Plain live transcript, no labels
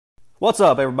What's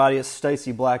up, everybody? It's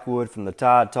Stacy Blackwood from the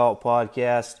Tide Talk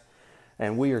podcast,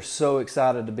 and we are so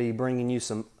excited to be bringing you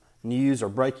some news or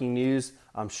breaking news.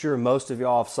 I'm sure most of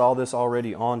y'all have saw this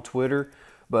already on Twitter,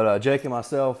 but Jake and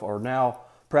myself are now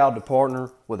proud to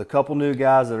partner with a couple new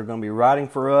guys that are going to be writing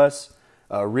for us,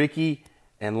 Ricky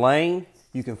and Layne.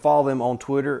 You can follow them on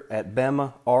Twitter at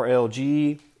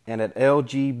BamaRLG and at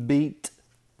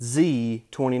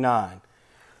LGBeatZ29.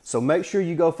 So make sure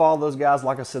you go follow those guys.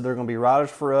 Like I said, they're going to be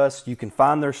writers for us. You can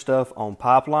find their stuff on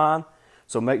Pipeline.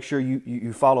 So make sure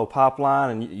you follow Pipeline,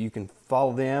 and you can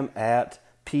follow them at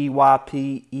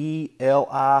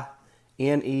PYPELINE_.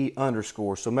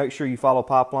 So make sure you follow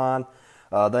Pipeline.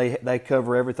 They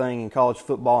cover everything in college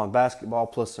football and basketball,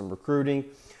 plus some recruiting.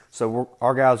 So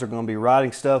our guys are going to be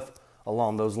writing stuff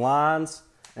along those lines.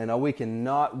 And we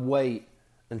cannot wait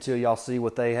until y'all see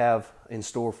what they have in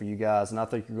store for you guys. And I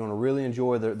think you're going to really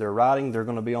enjoy their writing. They're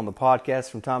going to be on the podcast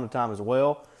from time to time as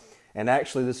well. And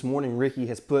actually this morning, Ricky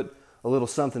has put a little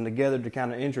something together to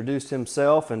kind of introduce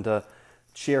himself and to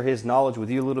share his knowledge with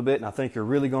you a little bit. And I think you're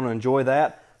really going to enjoy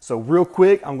that. So real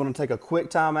quick, I'm going to take a quick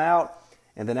time out.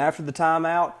 And then after the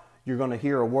timeout, you're going to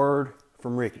hear a word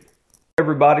from Ricky.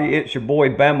 Everybody, it's your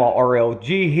boy Bama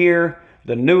RLG here,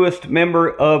 the newest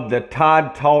member of the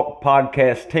Tide Talk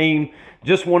podcast team.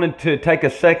 Just wanted to take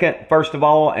a second, first of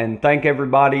all, and thank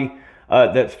everybody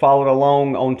that's followed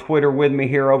along on Twitter with me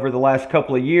here over the last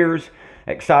couple of years.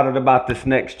 Excited about this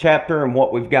next chapter and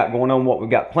what we've got going on, what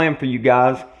we've got planned for you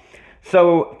guys.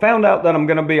 So, found out that I'm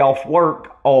going to be off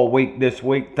work all week this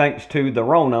week thanks to the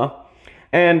Rona,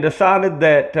 and decided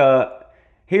that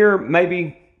here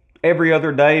maybe every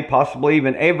other day, possibly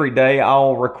even every day,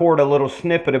 I'll record a little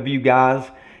snippet of you guys,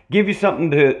 give you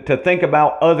something to think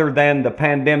about other than the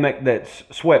pandemic that's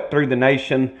swept through the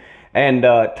nation, and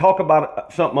talk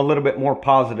about something a little bit more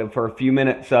positive for a few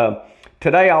minutes.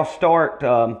 Today I'll start,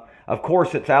 of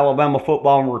course it's Alabama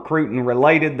football and recruiting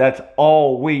related. That's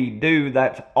all we do.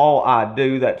 That's all I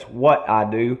do. That's what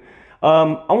I do.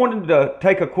 I wanted to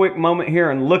take a quick moment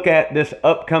here and look at this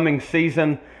upcoming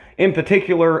season, in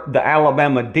particular the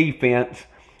Alabama defense,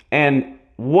 and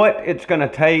what it's going to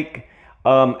take,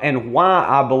 and why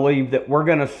I believe that we're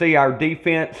going to see our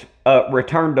defense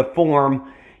return to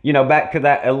form, back to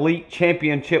that elite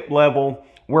championship level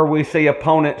where we see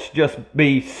opponents just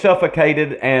be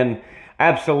suffocated and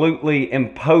absolutely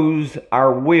impose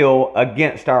our will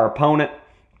against our opponent.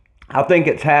 I think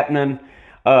it's happening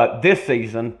this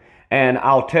season, and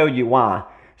I'll tell you why.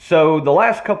 So the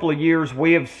last couple of years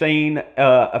we have seen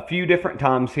a few different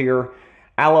times here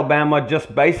Alabama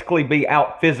just basically be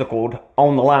out-physicaled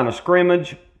on the line of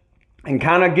scrimmage and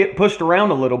kind of get pushed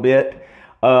around a little bit.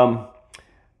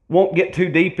 Won't get too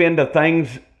deep into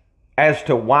things as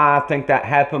to why I think that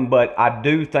happened, but I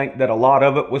do think that a lot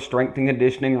of it was strength and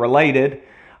conditioning related.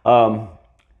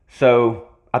 So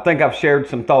I think I've shared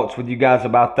some thoughts with you guys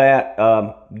about that.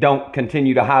 Don't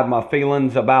continue to hide my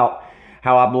feelings about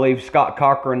how I believe Scott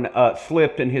Cochran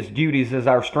slipped in his duties as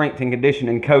our strength and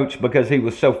conditioning coach because he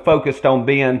was so focused on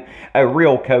being a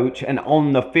real coach and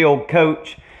on the field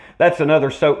coach. That's another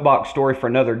soapbox story for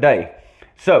another day.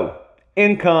 So,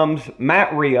 in comes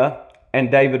Matt Rhea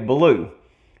and David Ballou.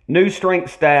 New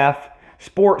strength staff,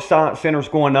 sports science centers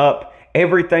going up.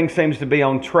 Everything seems to be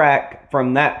on track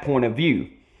from that point of view.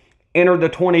 Enter the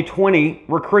 2020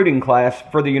 recruiting class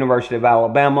for the University of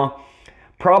Alabama.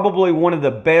 Probably one of the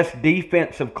best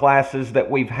defensive classes that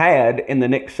we've had in the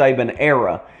Nick Saban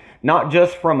era. Not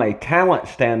just from a talent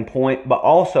standpoint, but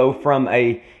also from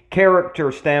a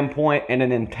character standpoint and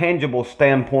an intangible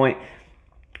standpoint.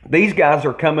 These guys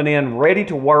are coming in ready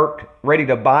to work, ready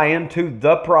to buy into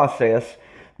the process,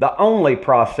 the only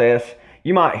process.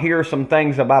 You might hear some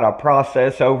things about a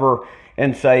process over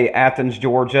in, say, Athens,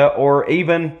 Georgia, or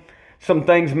even some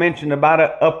things mentioned about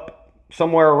it up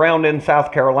somewhere around in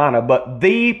South Carolina, but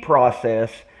the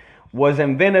process was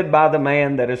invented by the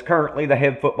man that is currently the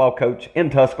head football coach in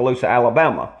Tuscaloosa,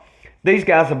 Alabama. These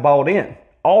guys have bought in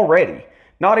already,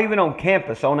 not even on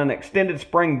campus, on an extended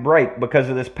spring break because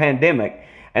of this pandemic,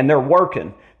 and they're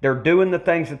working. They're doing the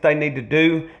things that they need to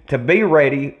do to be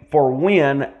ready for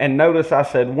when, and notice I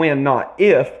said when, not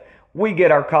if, we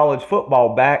get our college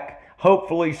football back,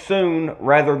 hopefully soon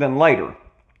rather than later.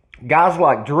 Guys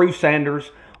like Drew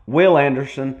Sanders, Will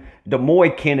Anderson,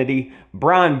 Demoy Kennedy,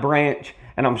 Brian Branch,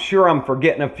 and I'm sure I'm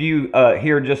forgetting a few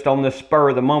here just on this spur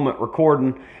of the moment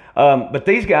recording. But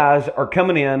these guys are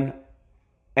coming in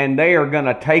and they are going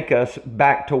to take us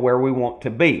back to where we want to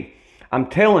be. I'm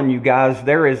telling you guys,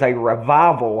 there is a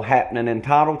revival happening in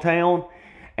Titletown,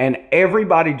 and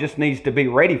everybody just needs to be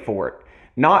ready for it.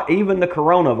 Not even the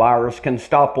coronavirus can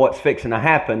stop what's fixing to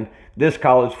happen this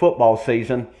college football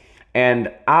season.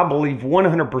 And I believe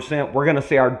 100% we're going to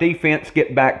see our defense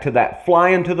get back to that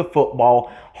flying to the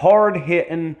football, hard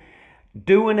hitting,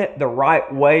 doing it the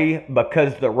right way,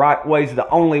 because the right way is the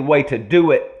only way to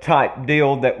do it type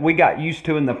deal that we got used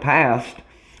to in the past,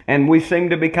 and we seem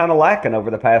to be kind of lacking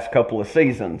over the past couple of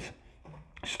seasons.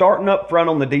 Starting up front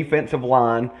on the defensive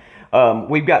line,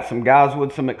 we've got some guys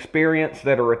with some experience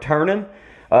that are returning.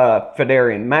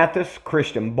 Fedarian Mathis,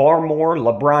 Christian Barmore,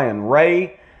 LeBrian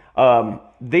Ray.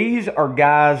 These are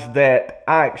guys that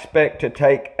I expect to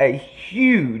take a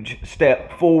huge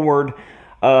step forward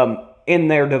in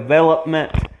their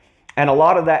development. And a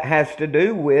lot of that has to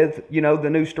do with, the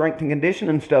new strength and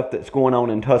conditioning stuff that's going on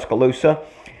in Tuscaloosa.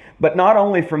 But not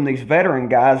only from these veteran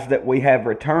guys that we have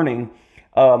returning,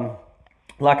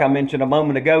 like I mentioned a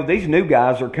moment ago, these new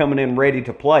guys are coming in ready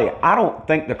to play. I don't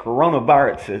think the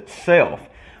coronavirus itself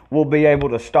will be able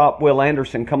to stop Will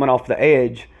Anderson coming off the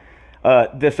edge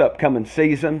this upcoming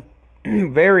season.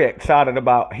 Very excited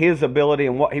about his ability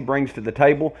and what he brings to the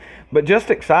table, but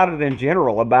just excited in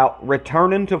general about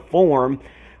returning to form,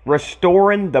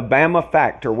 restoring the Bama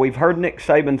factor. We've heard Nick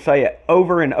Saban say it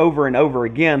over and over and over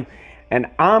again, and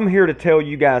I'm here to tell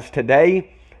you guys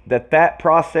today that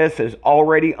process is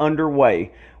already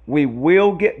underway. We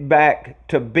will get back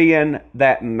to being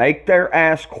that make their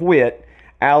ass quit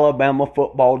Alabama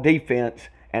football defense,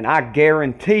 and I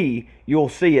guarantee you'll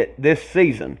see it this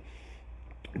season.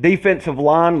 Defensive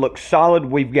line looks solid.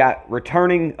 We've got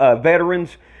returning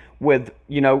veterans with,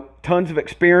 tons of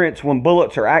experience. When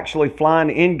bullets are actually flying,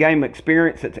 in-game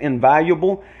experience, it's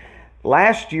invaluable.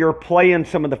 Last year, playing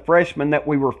some of the freshmen that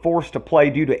we were forced to play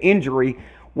due to injury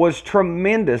was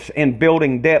tremendous in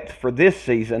building depth for this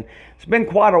season. It's been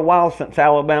quite a while since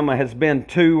Alabama has been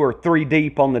 2 or 3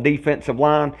 deep on the defensive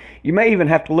line. You may even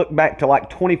have to look back to like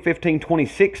 2015,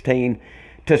 2016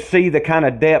 to see the kind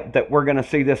of depth that we're going to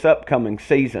see this upcoming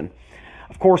season.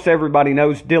 Of course, everybody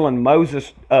knows Dylan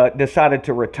Moses decided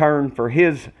to return for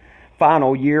his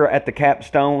final year at the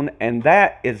capstone, and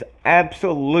that is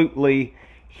absolutely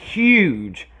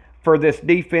huge for this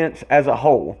defense as a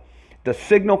whole. The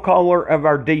signal caller of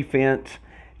our defense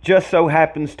just so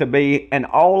happens to be an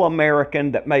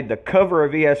All-American that made the cover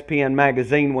of ESPN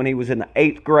magazine when he was in the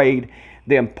 8th grade.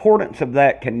 The importance of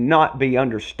that cannot be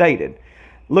understated.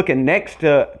 Looking next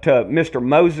to Mr.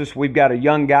 Moses, we've got a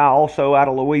young guy also out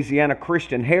of Louisiana,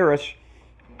 Christian Harris,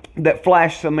 that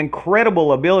flashed some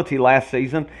incredible ability last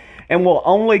season and will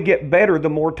only get better the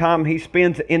more time he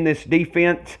spends in this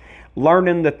defense,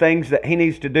 learning the things that he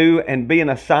needs to do and being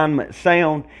assignment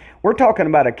sound. We're talking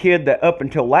about a kid that up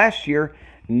until last year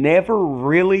never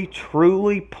really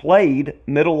truly played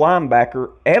middle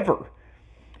linebacker ever.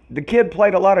 The kid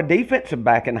played a lot of defensive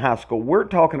back in high school. We're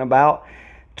talking about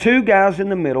 2 guys in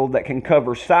the middle that can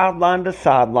cover sideline to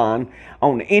sideline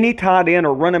on any tight end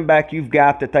or running back you've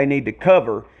got that they need to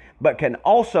cover, but can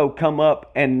also come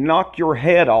up and knock your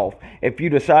head off if you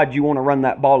decide you want to run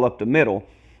that ball up the middle.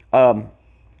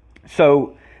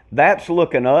 So that's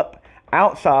looking up.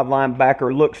 Outside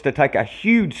linebacker looks to take a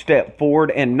huge step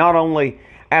forward in not only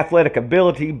athletic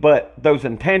ability, but those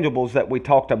intangibles that we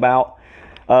talked about.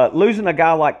 Losing a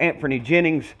guy like Anthony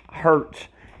Jennings hurts.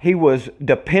 He was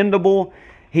dependable.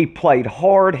 He played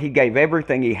hard. He gave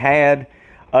everything he had.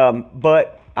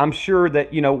 But I'm sure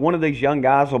that, one of these young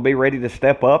guys will be ready to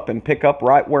step up and pick up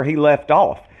right where he left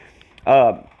off.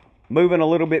 Moving a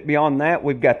little bit beyond that,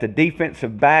 we've got the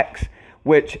defensive backs,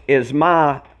 which is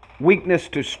my weakness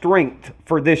to strength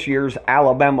for this year's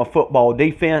Alabama football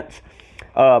defense.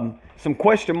 Some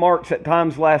question marks at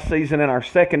times last season in our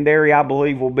secondary, I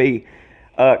believe, will be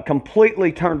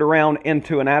completely turned around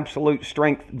into an absolute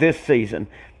strength this season.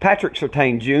 Patrick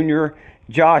Surtain Jr.,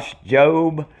 Josh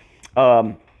Jobe.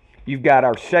 You've got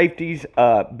our safeties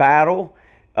battle.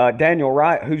 Daniel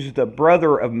Wright, who's the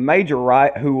brother of Major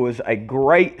Wright, who was a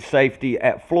great safety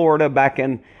at Florida back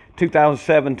in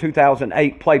 2007,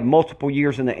 2008, played multiple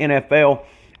years in the NFL.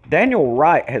 Daniel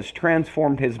Wright has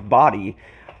transformed his body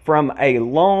from a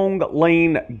long,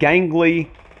 lean, gangly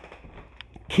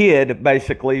kid,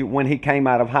 basically, when he came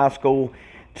out of high school,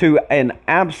 to an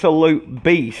absolute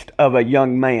beast of a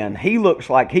young man. He looks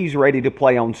like he's ready to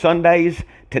play on Sundays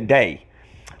today.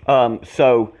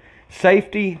 So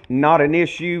safety, not an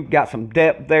issue. Got some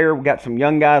depth there. We got some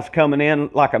young guys coming in.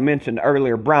 Like I mentioned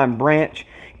earlier, Brian Branch.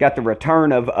 Got the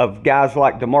return of guys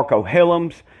like DeMarco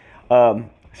Helms.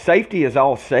 Safety is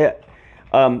all set.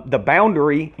 The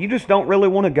boundary, you just don't really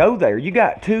want to go there. You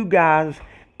got 2 guys,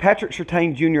 Patrick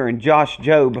Surtain Jr. and Josh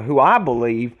Jobe, who I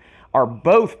believe are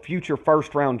both future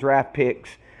first-round draft picks.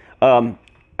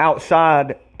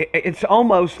 Outside, it's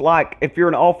almost like if you're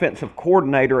an offensive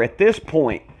coordinator at this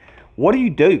point, what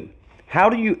do? How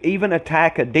do you even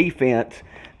attack a defense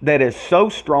that is so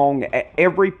strong at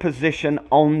every position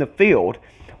on the field?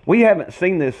 We haven't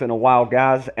seen this in a while,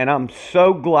 guys, and I'm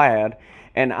so glad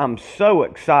and I'm so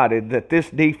excited that this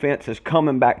defense is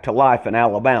coming back to life in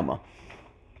Alabama.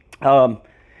 I'm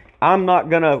not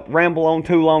going to ramble on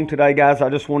too long today, guys. I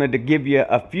just wanted to give you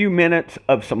a few minutes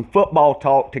of some football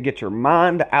talk to get your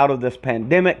mind out of this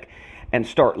pandemic and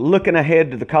start looking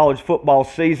ahead to the college football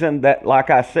season that, like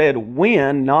I said,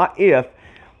 when, not if,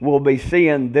 we'll be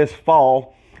seeing this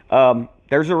fall.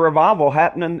 There's a revival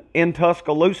happening in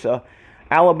Tuscaloosa.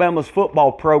 Alabama's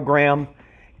football program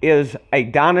is a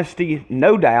dynasty,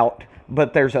 no doubt,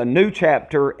 but there's a new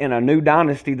chapter in a new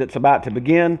dynasty that's about to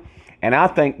begin, and I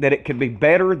think that it could be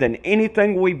better than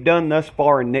anything we've done thus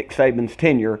far in Nick Saban's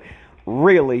tenure.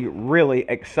 Really, really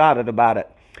excited about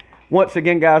it. Once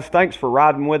again, guys, thanks for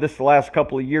riding with us the last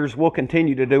couple of years. We'll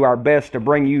continue to do our best to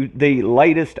bring you the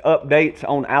latest updates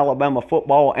on Alabama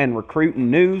football and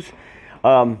recruiting news.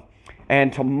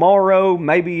 And tomorrow,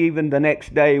 maybe even the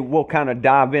next day, we'll kind of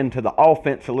dive into the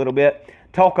offense a little bit,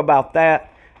 talk about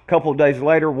that. A couple of days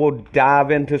later, we'll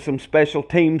dive into some special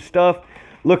team stuff.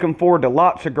 Looking forward to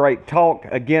lots of great talk.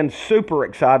 Again, super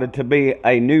excited to be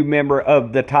a new member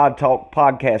of the Tide Talk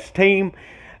podcast team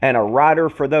and a writer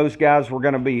for those guys. We're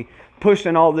going to be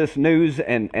pushing all this news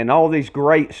and all these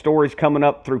great stories coming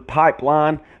up through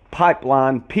Pipeline,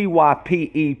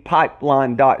 P-Y-P-E,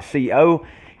 pipeline.co,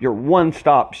 your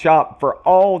one-stop shop for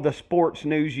all the sports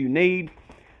news you need.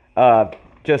 Again,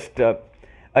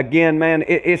 man,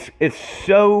 it's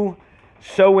so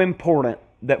important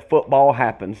that football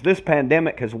happens. This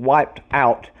pandemic has wiped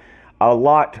out a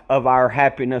lot of our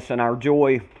happiness and our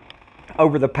joy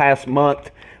over the past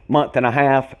month and a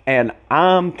half, and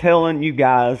I'm telling you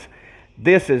guys,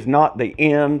 this is not the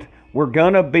end. We're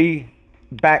going to be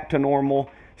back to normal.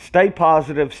 Stay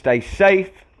positive, stay safe,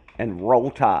 and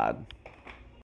roll Tide.